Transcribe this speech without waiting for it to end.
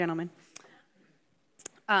Gentlemen.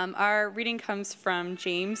 Our reading comes from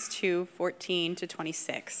James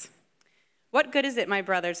 2:14-26. What good is it, my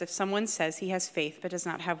brothers, if someone says he has faith but does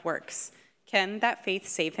not have works? Can that faith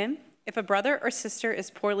save him? If a brother or sister is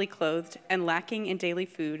poorly clothed and lacking in daily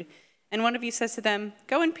food, and one of you says to them,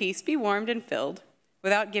 "Go in peace, be warmed and filled,"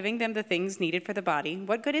 without giving them the things needed for the body,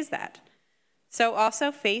 what good is that? So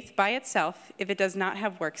also faith by itself, if it does not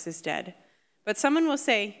have works, is dead. But someone will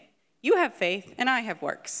say, "You have faith, and I have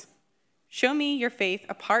works. Show me your faith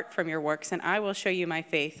apart from your works, and I will show you my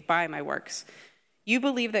faith by my works. You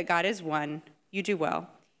believe that God is one. You do well.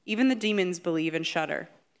 Even the demons believe and shudder.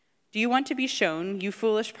 Do you want to be shown, you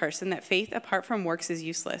foolish person, that faith apart from works is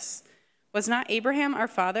useless? Was not Abraham our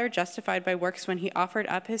father justified by works when he offered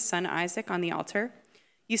up his son Isaac on the altar?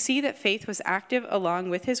 You see that faith was active along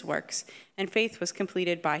with his works, and faith was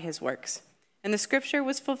completed by his works. And the scripture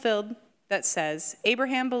was fulfilled that says,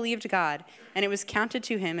 Abraham believed God, and it was counted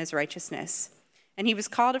to him as righteousness. And he was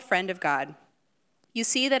called a friend of God. You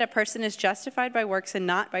see that a person is justified by works and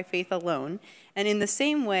not by faith alone. And in the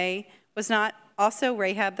same way, was not also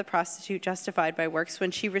Rahab the prostitute justified by works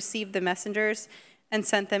when she received the messengers and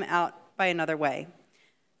sent them out by another way?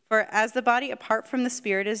 For as the body apart from the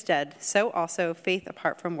spirit is dead, so also faith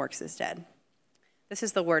apart from works is dead. This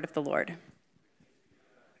is the word of the Lord.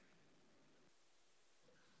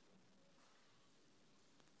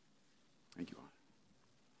 Thank you.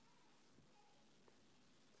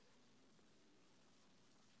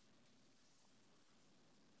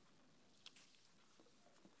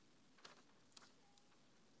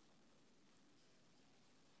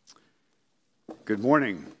 Good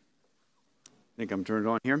morning. I think I'm turned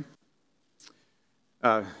on here.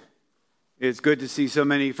 It's good to see so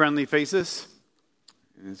many friendly faces,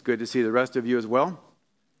 and it's good to see the rest of you as well.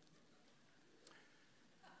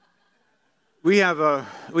 We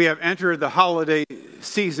have entered the holiday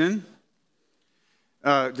season.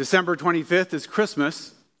 December 25th is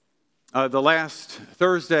Christmas. The last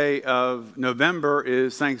Thursday of November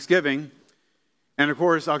is Thanksgiving. And of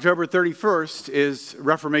course, October 31st is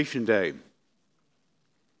Reformation Day.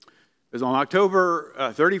 It was on October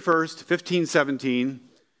 31st, 1517,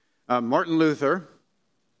 Martin Luther,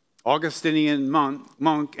 Augustinian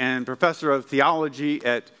monk and professor of theology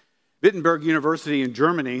at Wittenberg University in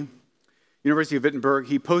Germany, University of Wittenberg,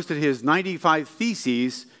 he posted his 95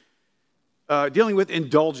 theses dealing with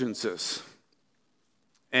indulgences.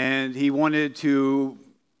 And he wanted to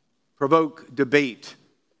provoke debate,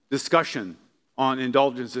 discussion on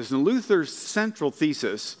indulgences. And Luther's central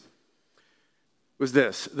thesis was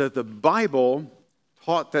this, that the Bible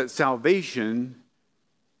taught that salvation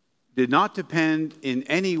did not depend in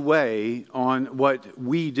any way on what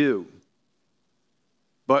we do,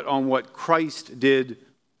 but on what Christ did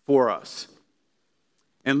for us.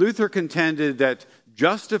 And Luther contended that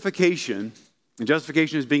justification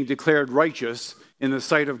is being declared righteous in the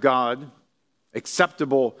sight of God,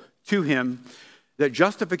 acceptable to him, that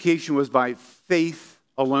justification was by faith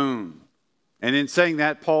alone. And in saying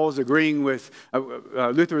that, Luther is agreeing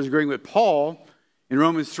with Paul in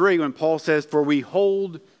Romans 3 when Paul says, "For we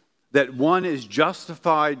hold that one is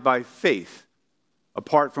justified by faith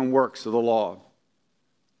apart from works of the law."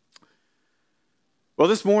 Well,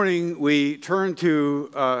 this morning we turn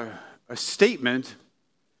to a statement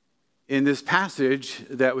in this passage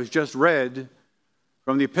that was just read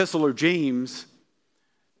from the Epistle of James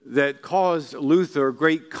that caused Luther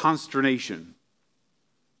great consternation.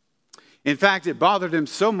 In fact, it bothered him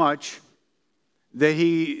so much that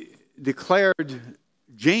he declared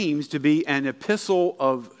James to be an epistle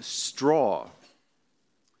of straw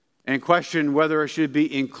and questioned whether it should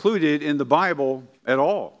be included in the Bible at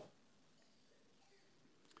all.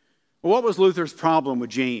 Well, what was Luther's problem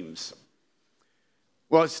with James?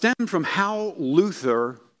 Well, it stemmed from how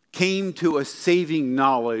Luther came to a saving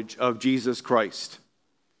knowledge of Jesus Christ.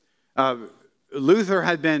 Luther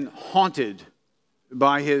had been haunted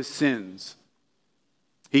by his sins.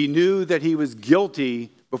 He knew that he was guilty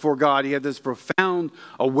before God. He had this profound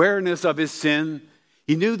awareness of his sin.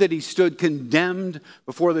 He knew that he stood condemned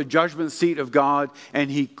before the judgment seat of God, and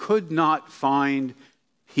he could not find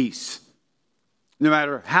peace. No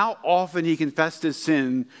matter how often he confessed his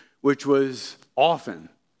sin, which was often,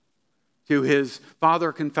 to his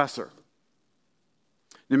father confessor.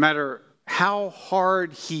 No matter how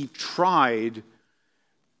hard he tried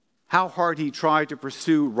to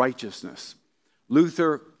pursue righteousness,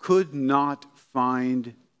 Luther could not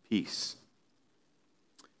find peace.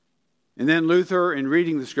 And then Luther, in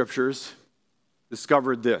reading the scriptures,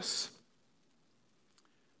 discovered this,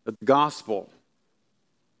 that the gospel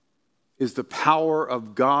is the power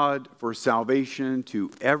of God for salvation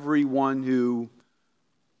to everyone who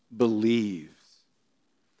believes.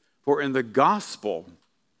 For in the gospel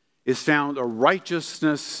is found a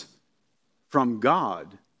righteousness from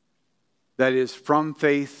God that is from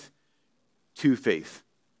faith to faith.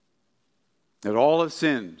 That all have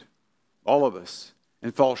sinned, all of us,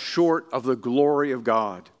 and fall short of the glory of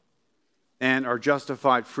God and are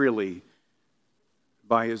justified freely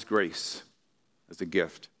by his grace as a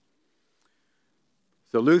gift.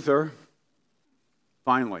 So Luther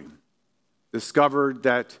finally discovered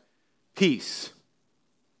that peace,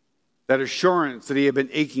 that assurance that he had been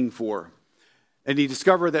aching for. And he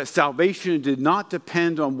discovered that salvation did not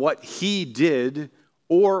depend on what he did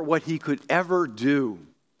or what he could ever do,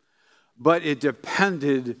 but it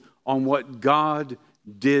depended on what God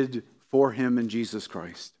did for him in Jesus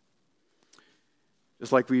Christ.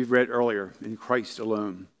 Just like we read earlier, in Christ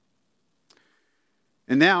alone.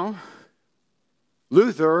 And now,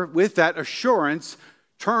 Luther, with that assurance,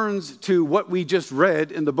 turns to what we just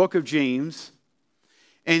read in the book of James,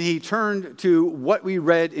 and he turned to what we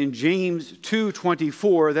read in James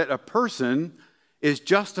 2:24, that a person is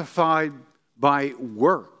justified by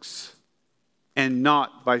works and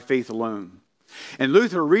not by faith alone. And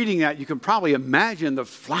Luther, reading that, you can probably imagine the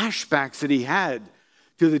flashbacks that he had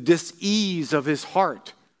to the dis-ease of his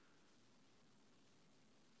heart,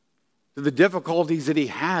 to the difficulties that he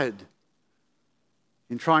had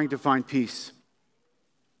in trying to find peace,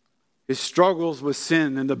 his struggles with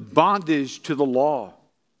sin and the bondage to the law.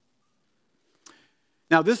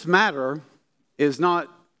 Now, this matter is not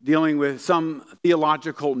dealing with some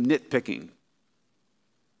theological nitpicking.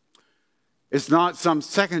 It's not some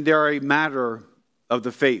secondary matter of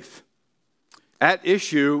the faith. At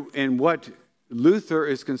issue in what Luther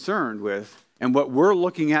is concerned with, and what we're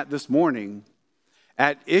looking at this morning,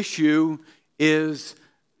 at issue is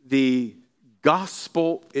the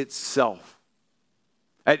gospel itself.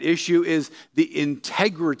 At issue is the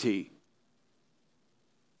integrity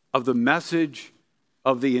of the message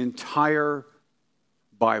of the entire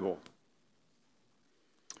Bible.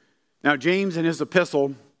 Now, James in his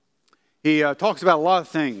epistle, he talks about a lot of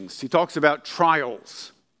things. He talks about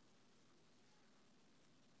trials.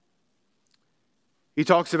 He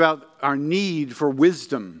talks about our need for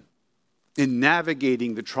wisdom in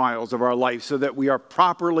navigating the trials of our life so that we are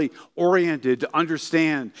properly oriented to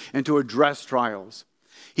understand and to address trials.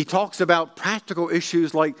 He talks about practical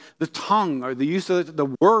issues like the tongue or the use of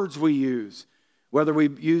the words we use, whether we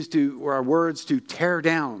use our words to tear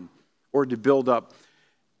down or to build up.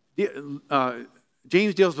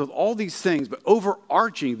 James deals with all these things, but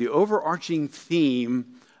the overarching theme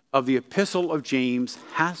of the epistle of James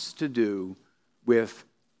has to do with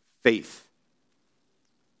faith.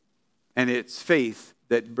 And it's faith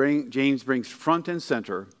that James brings front and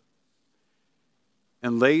center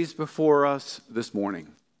and lays before us this morning.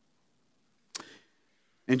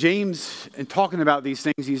 And James, in talking about these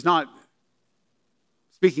things, he's not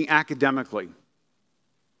speaking academically,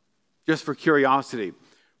 just for curiosity.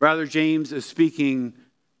 Rather, James is speaking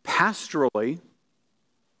pastorally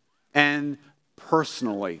and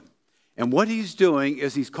personally. And what he's doing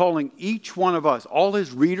is he's calling each one of us, all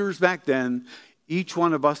his readers back then, each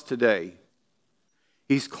one of us today,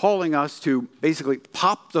 he's calling us to basically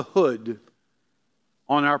pop the hood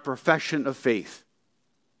on our profession of faith.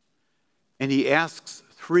 And he asks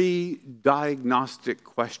 3 diagnostic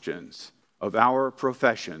questions of our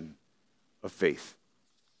profession of faith.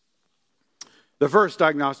 The first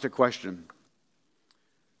diagnostic question: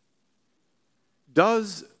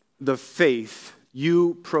 does the faith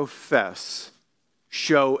you profess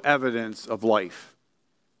show evidence of life?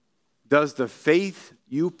 Does the faith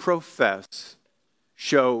you profess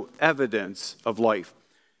show evidence of life?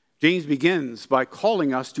 James begins by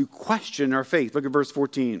calling us to question our faith. Look at verse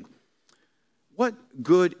 14. What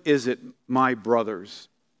good is it, my brothers,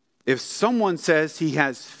 if someone says he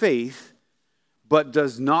has faith but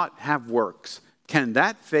does not have works? Can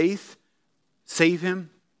that faith save him?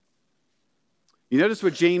 You notice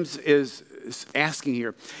what James is asking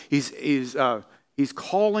here. He's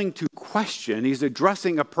calling to question. He's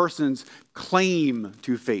addressing a person's claim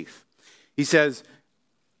to faith. He says,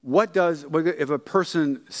 what if a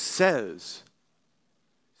person says?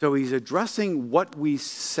 So he's addressing what we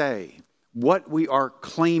say, what we are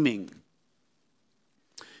claiming.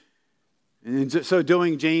 And in so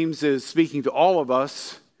doing, James is speaking to all of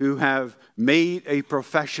us who have made a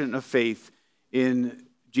profession of faith in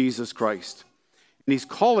Jesus Christ. And he's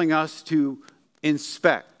calling us to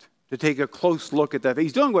inspect, to take a close look at that.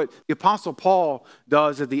 He's doing what the Apostle Paul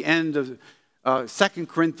does at the end of 2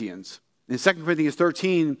 Corinthians. In 2 Corinthians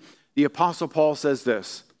 13, the Apostle Paul says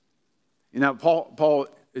this. Paul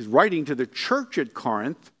is writing to the church at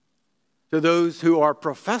Corinth, to those who are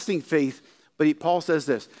professing faith. But Paul says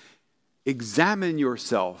this, examine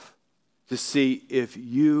yourself to see if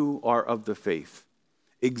you are of the faith.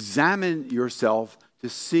 Examine yourself to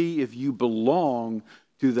see if you belong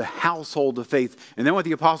to the household of faith. And then what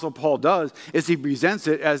the Apostle Paul does is he presents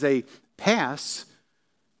it as a pass-fail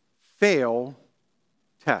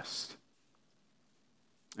test.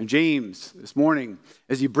 And James, this morning,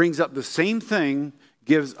 as he brings up the same thing,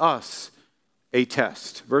 gives us a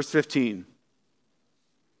test. Verse 15.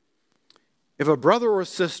 If a brother or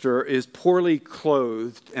sister is poorly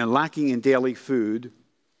clothed and lacking in daily food,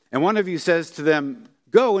 and one of you says to them,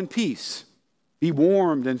 go in peace, be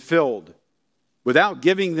warmed and filled, without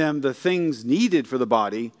giving them the things needed for the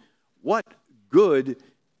body, what good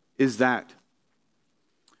is that?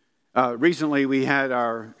 Recently, we had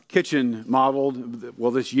our kitchen modeled.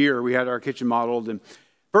 Well, this year, we had our kitchen modeled. And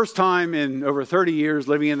first time in over 30 years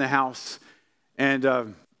living in the house and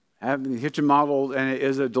having the kitchen modeled, and it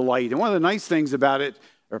is a delight. And one of the nice things about it,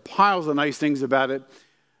 there are piles of nice things about it,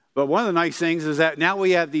 but one of the nice things is that now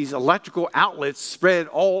we have these electrical outlets spread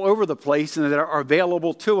all over the place and that are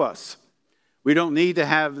available to us. We don't need to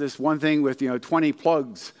have this one thing with 20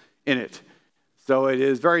 plugs in it. So it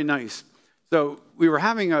is very nice. So we were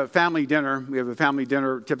having a family dinner. We have a family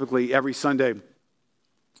dinner typically every Sunday.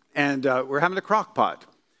 And we're having a crock pot.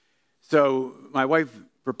 So my wife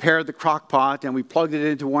prepared the crock pot and we plugged it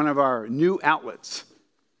into one of our new outlets.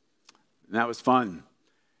 And that was fun.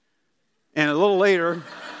 And a little later,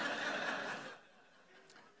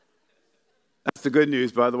 that's the good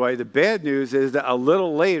news, by the way. The bad news is that a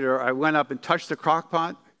little later, I went up and touched the crock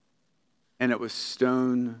pot, and it was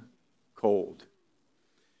stone cold.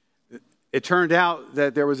 It turned out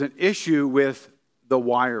that there was an issue with the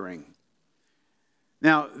wiring.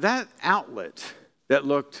 Now, that outlet that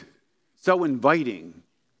looked so inviting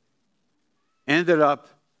ended up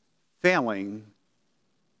failing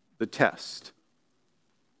the test.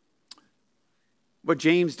 What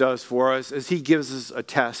James does for us is he gives us a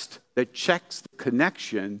test that checks the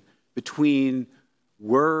connection between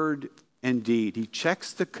word and deed. He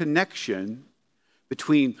checks the connection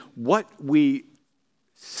between what we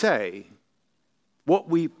say, what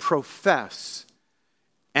we profess,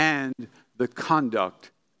 and the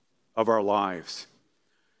conduct of our lives.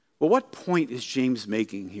 Well, what point is James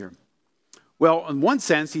making here? Well, in one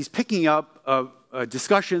sense, he's picking up a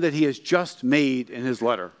discussion that he has just made in his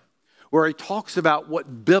letter, where he talks about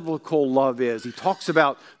what biblical love is. He talks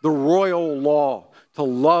about the royal law to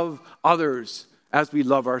love others as we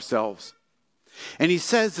love ourselves. And he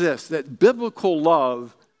says this, that biblical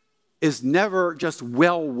love is never just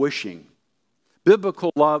well-wishing.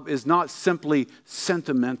 Biblical love is not simply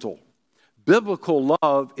sentimental. Biblical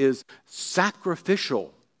love is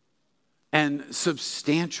sacrificial and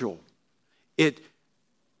substantial.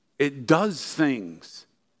 It does things.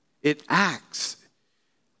 It acts.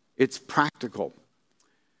 It's practical.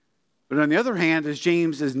 But on the other hand, as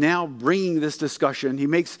James is now bringing this discussion, he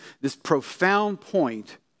makes this profound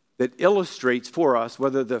point that illustrates for us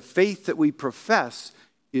whether the faith that we profess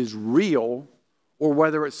is real or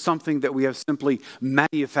whether it's something that we have simply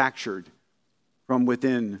manufactured from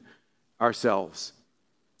within ourselves.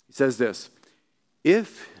 He says this,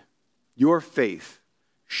 if your faith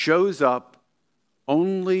shows up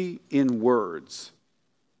only in words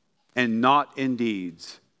and not in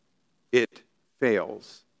deeds, it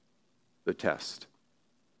fails the test.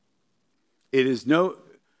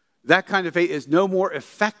 That kind of faith is no more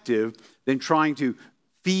effective than trying to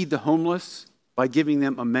feed the homeless by giving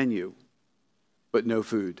them a menu, but no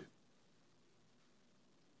food.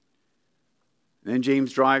 And then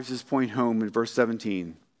James drives his point home in verse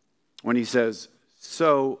 17 when he says,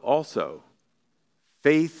 so also,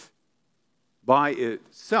 faith by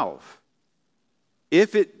itself,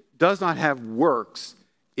 if it does not have works,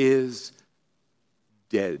 is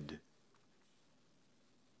dead.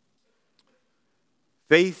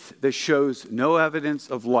 Faith that shows no evidence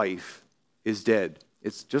of life is dead.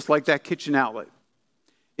 It's just like that kitchen outlet.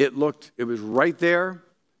 It was right there,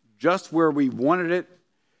 just where we wanted it,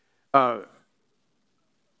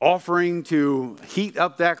 offering to heat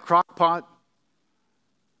up that crock pot,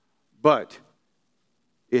 but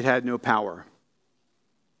it had no power.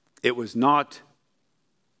 It was not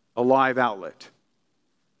a live outlet,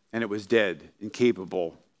 and it was dead,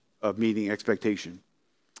 incapable of meeting expectation.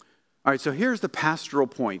 All right, so here's the pastoral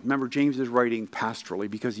point. Remember, James is writing pastorally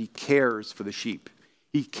because he cares for the sheep.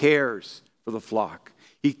 He cares for the flock.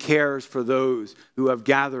 He cares for those who have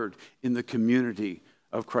gathered in the community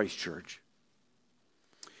of Christ Church.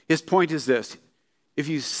 His point is this. If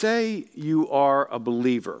you say you are a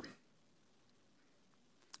believer,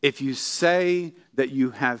 if you say that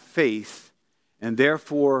you have faith and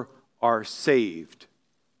therefore are saved,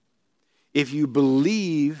 if you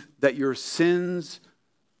believe that your sins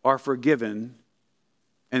are forgiven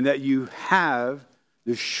and that you have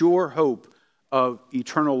the sure hope of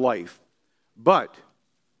eternal life, but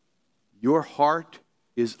your heart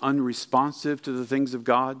is unresponsive to the things of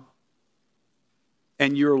God,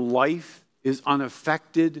 and your life is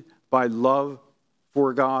unaffected by love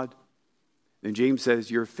for God, then James says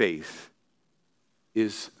your faith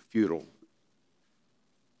is futile.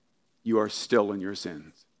 You are still in your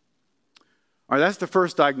sins. All right, that's the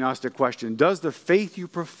first diagnostic question. Does the faith you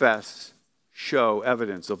profess show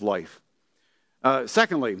evidence of life?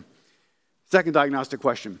 Second diagnostic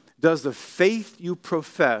question. Does the faith you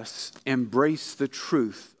profess embrace the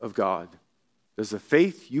truth of God? Does the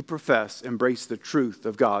faith you profess embrace the truth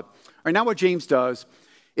of God? All right, now what James does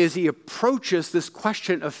is he approaches this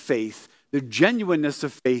question of faith, the genuineness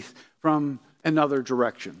of faith, from another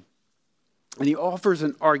direction. And he offers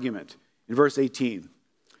an argument in verse 18.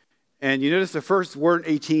 And you notice the first word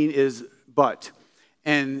in 18 is but.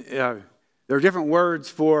 And there are different words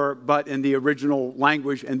for but in the original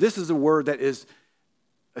language. And this is a word that is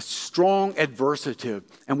a strong adversative.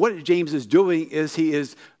 And what James is doing is he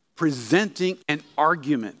is presenting an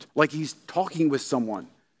argument, like he's talking with someone.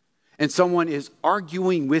 And someone is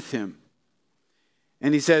arguing with him.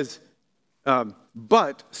 And he says,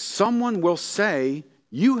 but someone will say,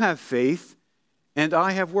 you have faith and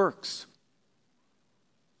I have works.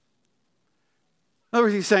 In other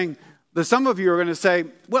words, he's saying that some of you are going to say,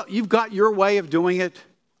 well, you've got your way of doing it.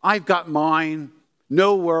 I've got mine.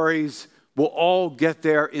 No worries. We'll all get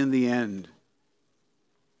there in the end.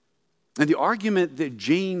 And the argument that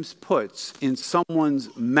James puts in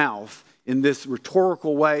someone's mouth in this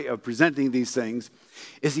rhetorical way of presenting these things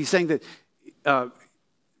is he's saying that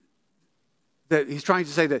that he's trying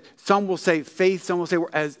to say that some will say faith, some will say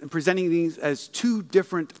as presenting these as two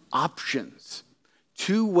different options.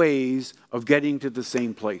 Two ways of getting to the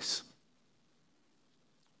same place.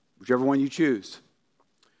 Whichever one you choose.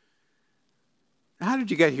 How did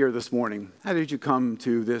you get here this morning? How did you come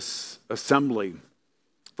to this assembly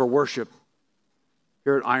for worship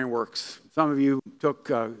here at Ironworks? Some of you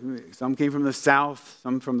some came from the south,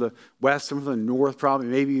 some from the west, some from the north probably.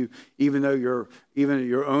 Maybe you, even though you're even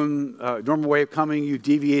your own normal way of coming, you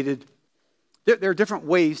deviated. There are different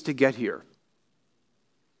ways to get here.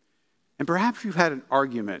 And perhaps you've had an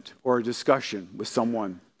argument or a discussion with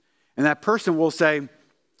someone, and that person will say,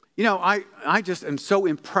 you know, I just am so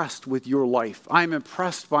impressed with your life. I'm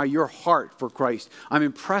impressed by your heart for Christ. I'm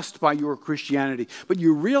impressed by your Christianity. But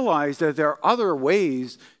you realize that there are other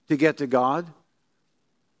ways to get to God.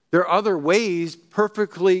 There are other ways,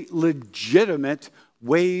 perfectly legitimate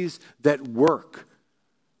ways that work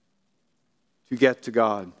to get to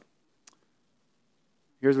God.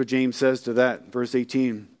 Here's what James says to that, verse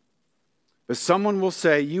 18. But someone will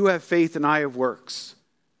say, you have faith and I have works.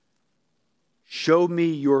 Show me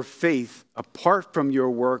your faith apart from your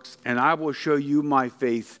works, and I will show you my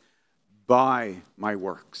faith by my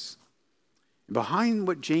works. And behind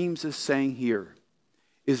what James is saying here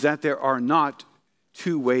is that there are not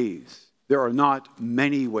two ways. There are not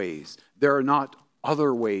many ways. There are not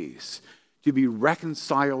other ways to be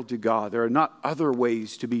reconciled to God. There are not other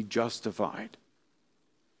ways to be justified.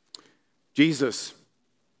 Jesus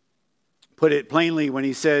put it plainly when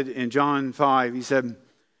he said in John 5, he said,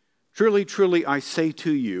 truly, truly, I say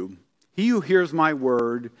to you, he who hears my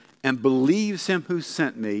word and believes him who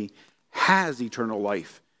sent me has eternal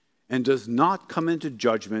life and does not come into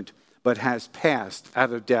judgment, but has passed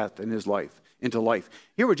out of death in his life into life.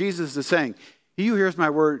 Hear what Jesus is saying. He who hears my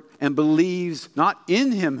word and believes not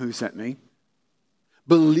in him who sent me,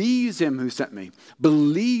 believes him who sent me,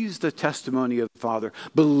 believes the testimony of the Father,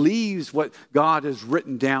 believes what God has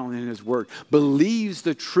written down in his word, believes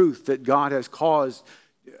the truth that God has caused,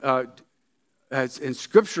 has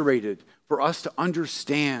inscripturated for us to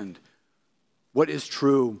understand what is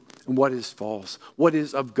true and what is false, what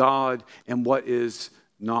is of God and what is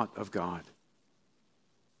not of God.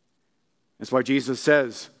 That's why Jesus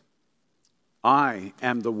says, I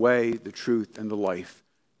am the way, the truth, and the life.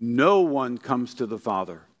 No one comes to the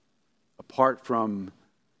Father apart from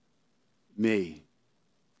me.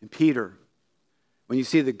 And Peter, when you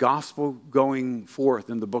see the gospel going forth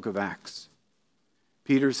in the book of Acts,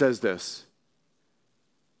 Peter says this,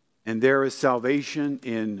 and there is salvation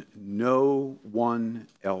in no one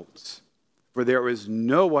else, for there is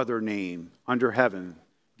no other name under heaven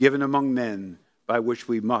given among men by which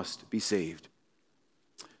we must be saved.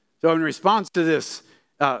 So in response to this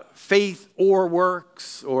faith or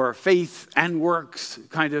works, or faith and works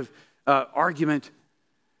kind of argument,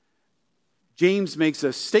 James makes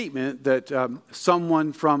a statement that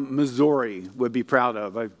someone from Missouri would be proud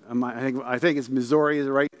of. I think it's Missouri is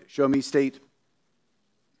the right show me state.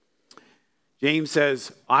 James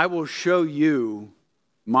says, I will show you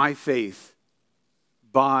my faith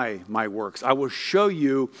by my works. I will show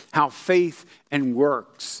you how faith and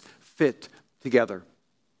works fit together.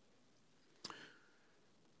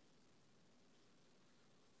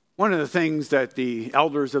 One of the things that the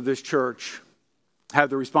elders of this church have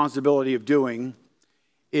the responsibility of doing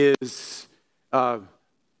is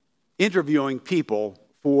interviewing people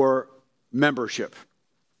for membership.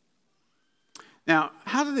 Now,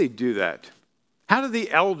 how do they do that? How do the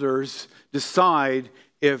elders decide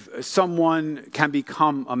if someone can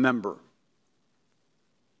become a member?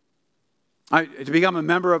 To become a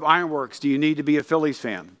member of Ironworks, do you need to be a Phillies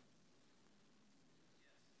fan?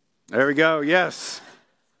 There we go, yes.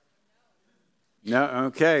 No,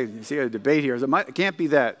 okay. You see a debate here. It can't be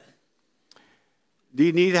that. Do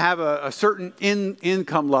you need to have a certain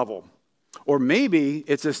income level? Or maybe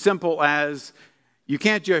it's as simple as you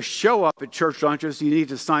can't just show up at church lunches, you need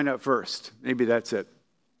to sign up first. Maybe that's it.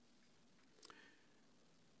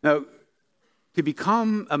 Now, to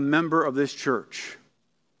become a member of this church,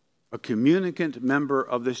 a communicant member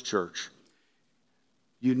of this church,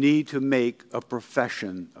 you need to make a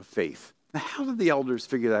profession of faith. Now, how did the elders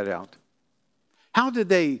figure that out? How did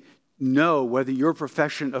they know whether your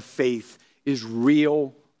profession of faith is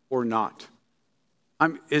real or not?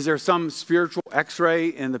 Is there some spiritual x-ray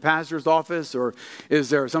in the pastor's office, or is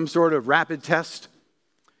there some sort of rapid test?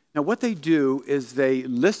 Now, what they do is they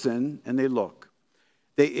listen and they look.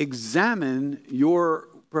 They examine your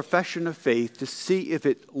profession of faith to see if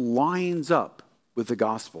it lines up with the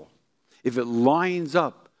gospel, if it lines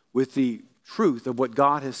up with the truth of what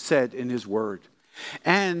God has said in His Word,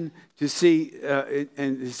 and to see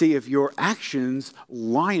if your actions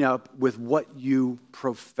line up with what you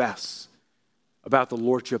profess about the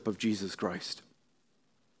lordship of Jesus Christ.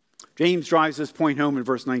 James drives this point home in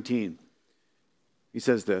verse 19. He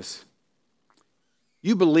says this,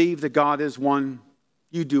 "You believe that God is one,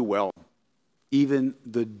 you do well. Even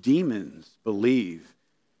the demons believe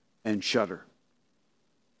and shudder."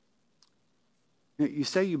 You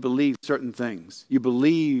say you believe certain things. You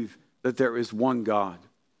believe that there is one God.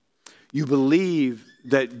 You believe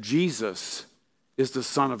that Jesus is the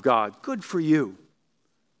Son of God. Good for you.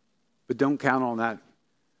 But don't count on that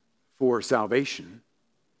for salvation.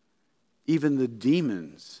 Even the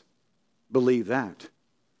demons believe that,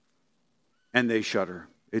 and they shudder.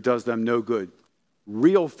 It does them no good.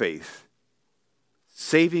 Real faith,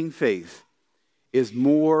 saving faith, is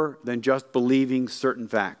more than just believing certain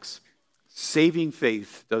facts. Saving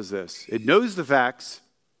faith does this. It knows the facts,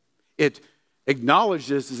 it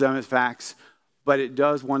acknowledges them as facts, but it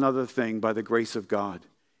does one other thing by the grace of God.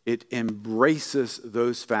 It embraces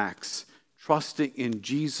those facts, trusting in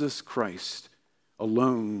Jesus Christ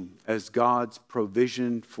alone as God's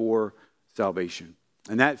provision for salvation.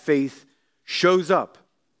 And that faith shows up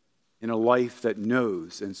in a life that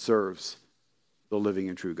knows and serves the living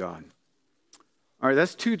and true God. All right,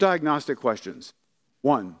 that's two diagnostic questions.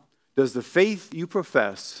 One, does the faith you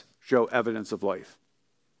profess show evidence of life?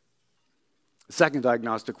 The second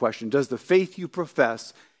diagnostic question, does the faith you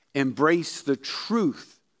profess embrace the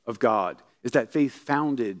truth of God? Is that faith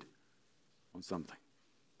founded on something?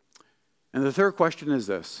 And the third question is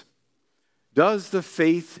this, does the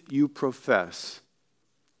faith you profess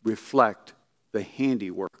reflect the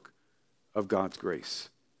handiwork of God's grace?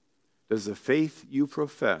 Does the faith you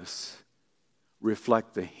profess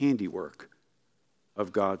reflect the handiwork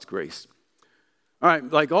of God's grace? All right,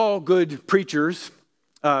 like all good preachers,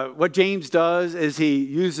 what James does is he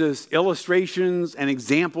uses illustrations and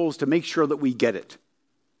examples to make sure that we get it,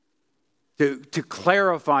 to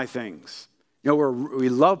clarify things. You know, we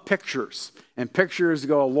love pictures, and pictures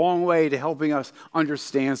go a long way to helping us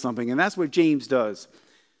understand something, and that's what James does.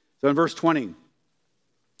 So in verse 20, do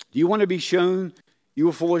you want to be shown, you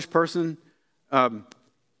a foolish person,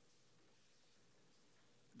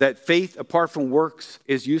 that faith apart from works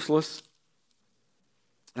is useless?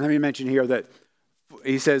 And let me mention here that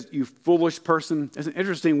he says, you foolish person. It's an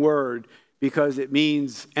interesting word because it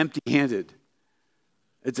means empty-handed.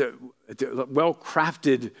 It's a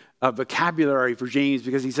well-crafted vocabulary for James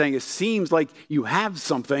because he's saying it seems like you have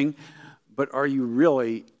something, but are you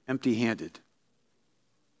really empty-handed?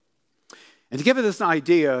 And to give us an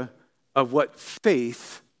idea of what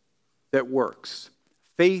faith that works,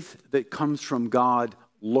 faith that comes from God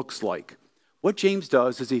looks like, what James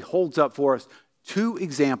does is he holds up for us two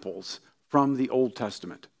examples from the Old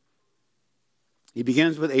Testament. He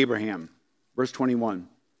begins with Abraham, verse 21.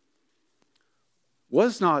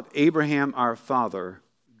 was not Abraham our father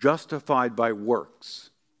justified by works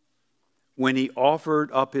when he offered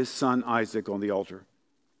up his son Isaac on the altar?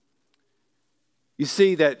 You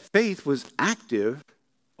see that faith was active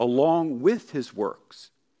along with his works,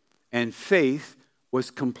 and faith was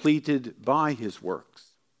completed by his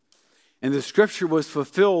works. And the scripture was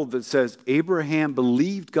fulfilled that says, Abraham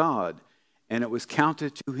believed God, and it was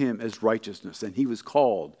counted to him as righteousness, and he was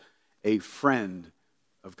called a friend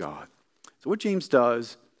of God. So what James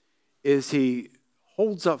does is he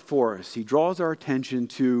holds up for us, he draws our attention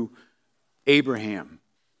to Abraham.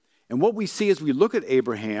 And what we see as we look at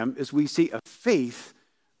Abraham is we see a faith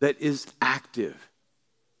that is active,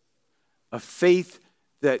 a faith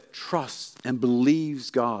that trusts and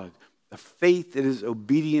believes God, a faith that is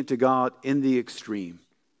obedient to God in the extreme.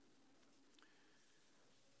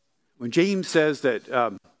 When James says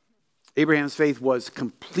that Abraham's faith was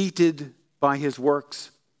completed by his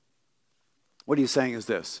works, what he's saying is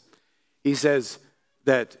this. He says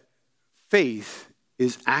that faith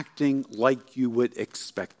is acting like you would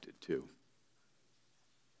expect it to.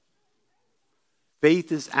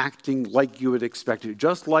 Faith is acting like you would expect it.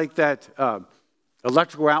 Just like that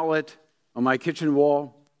electrical outlet on my kitchen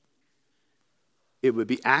wall, it would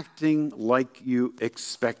be acting like you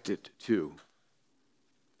expect it to.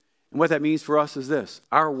 And what that means for us is this.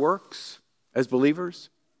 Our works as believers,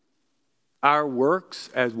 our works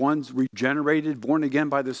as ones regenerated, born again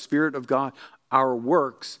by the Spirit of God, our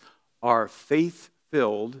works are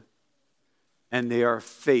faith-filled and they are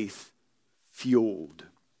faith-fueled.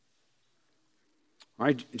 All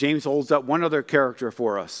right, James holds up one other character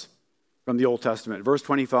for us from the Old Testament. Verse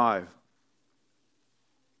 25.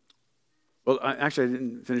 Well, actually, I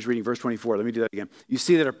didn't finish reading verse 24. Let me do that again. You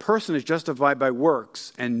see that a person is justified by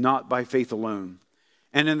works and not by faith alone.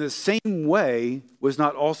 And in the same way was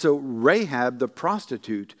not also Rahab the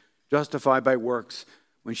prostitute justified by works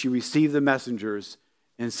when she received the messengers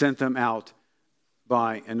and sent them out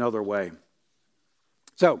by another way.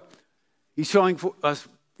 So, he's showing for us,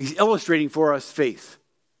 he's illustrating for us faith.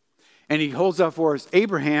 And he holds up for us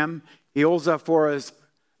Abraham, he holds up for us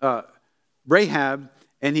Rahab,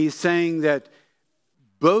 and he's saying that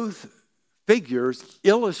both figures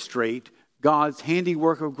illustrate God's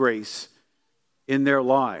handiwork of grace in their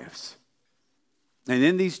lives. And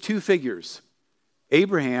in these two figures,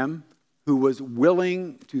 Abraham, who was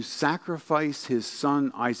willing to sacrifice his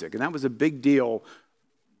son Isaac, and that was a big deal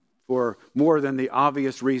for more than the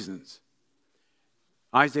obvious reasons.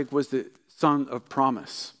 Isaac was the son of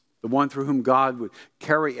promise, the one through whom God would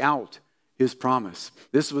carry out his promise.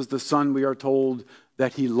 This was the son, we are told,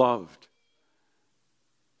 that he loved.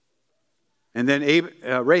 And then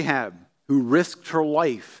Rahab, who risked her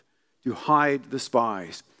life to hide the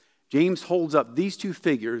spies. James holds up these two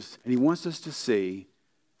figures, and he wants us to see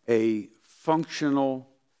a functional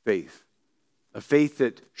faith, a faith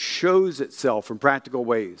that shows itself in practical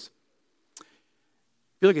ways. If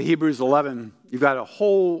you look at Hebrews 11, you've got a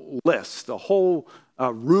whole list, a whole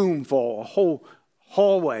room full, a whole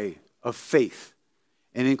hallway of faith.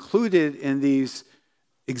 And included in these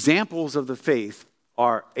examples of the faith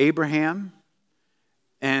are Abraham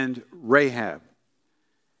and Rahab.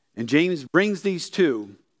 And James brings these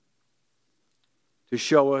two to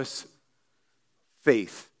show us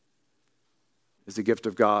faith as a gift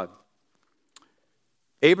of God.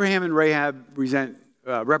 Abraham and Rahab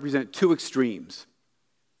represent two extremes.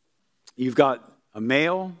 You've got a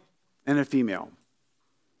male and a female.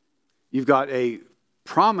 You've got a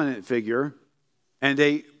prominent figure and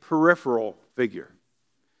a peripheral figure.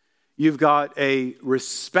 You've got a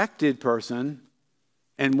respected person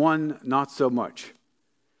and one not so much.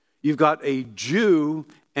 You've got a Jew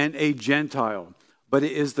and a Gentile, but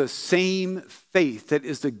it is the same faith that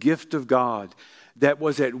is the gift of God that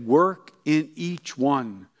was at work in each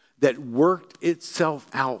one, that worked itself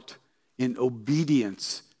out in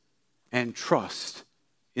obedience and trust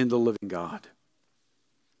in the living God.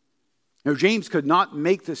 Now, James could not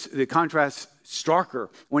make the contrast starker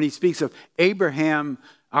when he speaks of Abraham,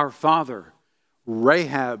 our father,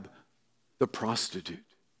 Rahab, the prostitute.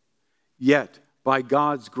 Yet, by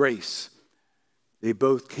God's grace, they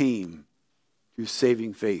both came to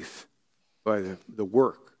saving faith by the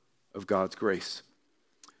work of God's grace.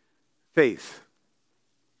 Faith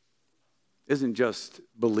isn't just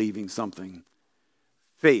believing something.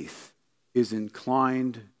 Faith is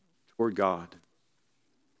inclined toward God,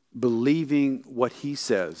 believing what he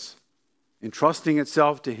says, entrusting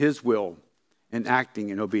itself to his will, and acting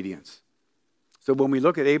in obedience. So when we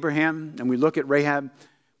look at Abraham and we look at Rahab,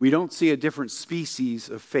 we don't see a different species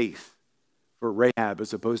of faith for Rahab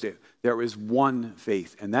as opposed to there is one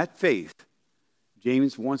faith. And that faith,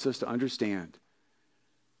 James wants us to understand,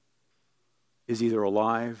 is either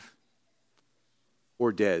alive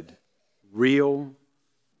or dead, real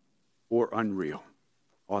or unreal,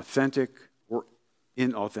 authentic or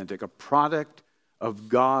inauthentic, a product of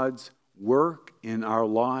God's work in our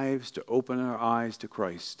lives to open our eyes to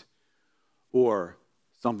Christ, or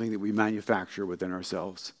something that we manufacture within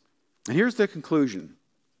ourselves. And here's the conclusion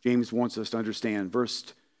James wants us to understand,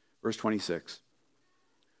 verse 26.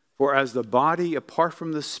 For as the body apart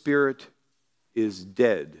from the Spirit is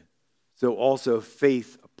dead, so also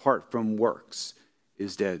faith apart from works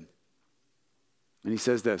is dead. And he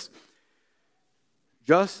says this,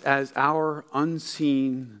 just as our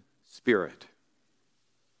unseen spirit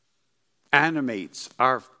animates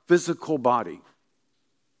our physical body,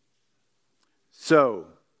 so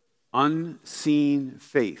unseen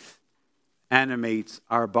faith animates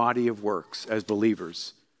our body of works as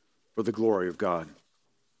believers for the glory of God.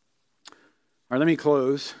 All right, let me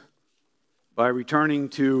close by returning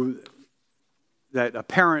to that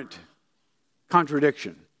apparent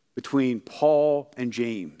contradiction between Paul and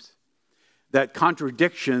James. That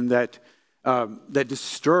contradiction that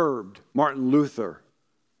disturbed Martin Luther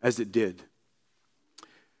as it did.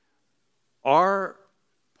 Are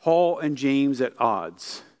Paul and James at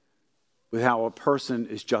odds with how a person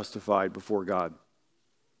is justified before God?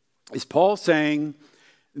 Is Paul saying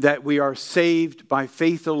that we are saved by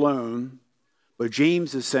faith alone, but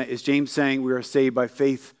James is saying we are saved by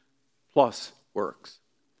faith plus works?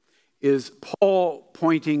 Is Paul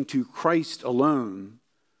pointing to Christ alone,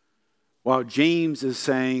 while James is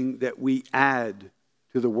saying that we add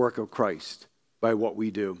to the work of Christ by what we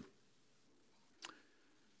do?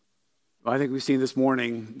 I think we've seen this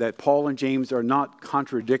morning that Paul and James are not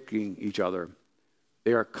contradicting each other.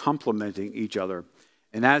 They are complementing each other.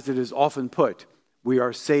 And as it is often put, we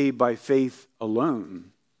are saved by faith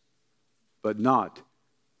alone, but not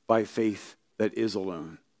by faith that is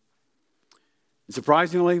alone. And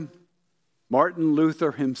surprisingly, Martin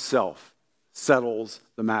Luther himself settles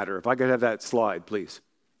the matter. If I could have that slide, please.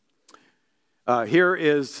 Here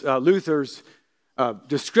is Luther's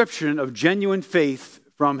description of genuine faith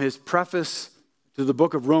from his preface to the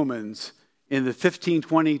book of Romans in the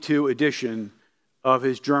 1522 edition of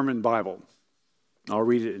his German Bible. I'll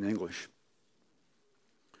read it in English.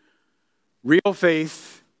 Real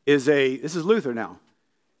faith this is Luther now,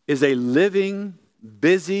 is a living,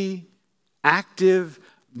 busy, active,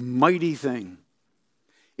 mighty thing.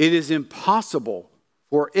 It is impossible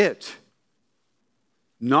for it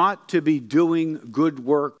not to be doing good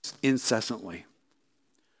works incessantly.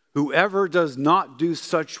 Whoever does not do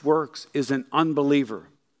such works is an unbeliever.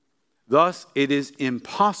 Thus, it is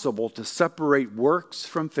impossible to separate works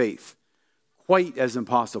from faith, quite as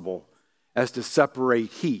impossible as to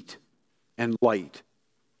separate heat and light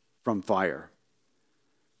from fire.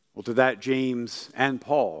 Well, to that, James and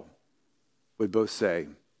Paul would both say,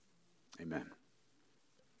 amen.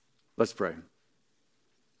 Let's pray.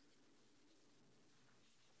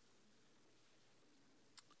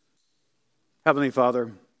 Heavenly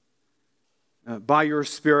Father, by your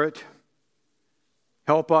Spirit,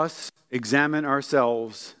 help us examine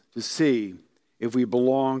ourselves to see if we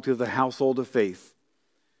belong to the household of faith,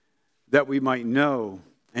 that we might know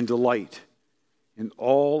and delight in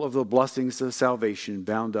all of the blessings of salvation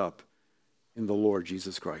bound up in the Lord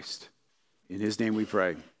Jesus Christ. In his name we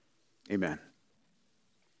pray. Amen.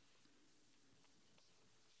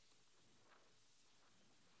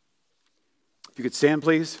 If you could stand,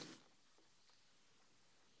 please.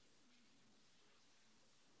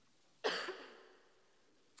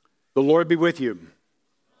 The Lord be with you.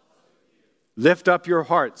 Lift up your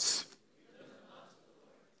hearts.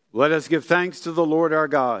 Let us give thanks to the Lord our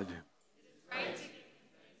God.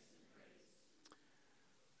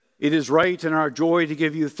 It is right and our joy to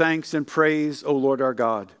give you thanks and praise, O Lord our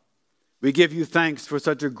God. We give you thanks for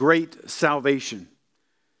such a great salvation,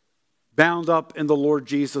 bound up in the Lord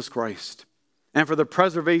Jesus Christ, and for the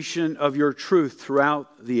preservation of your truth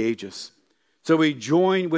throughout the ages. So we join with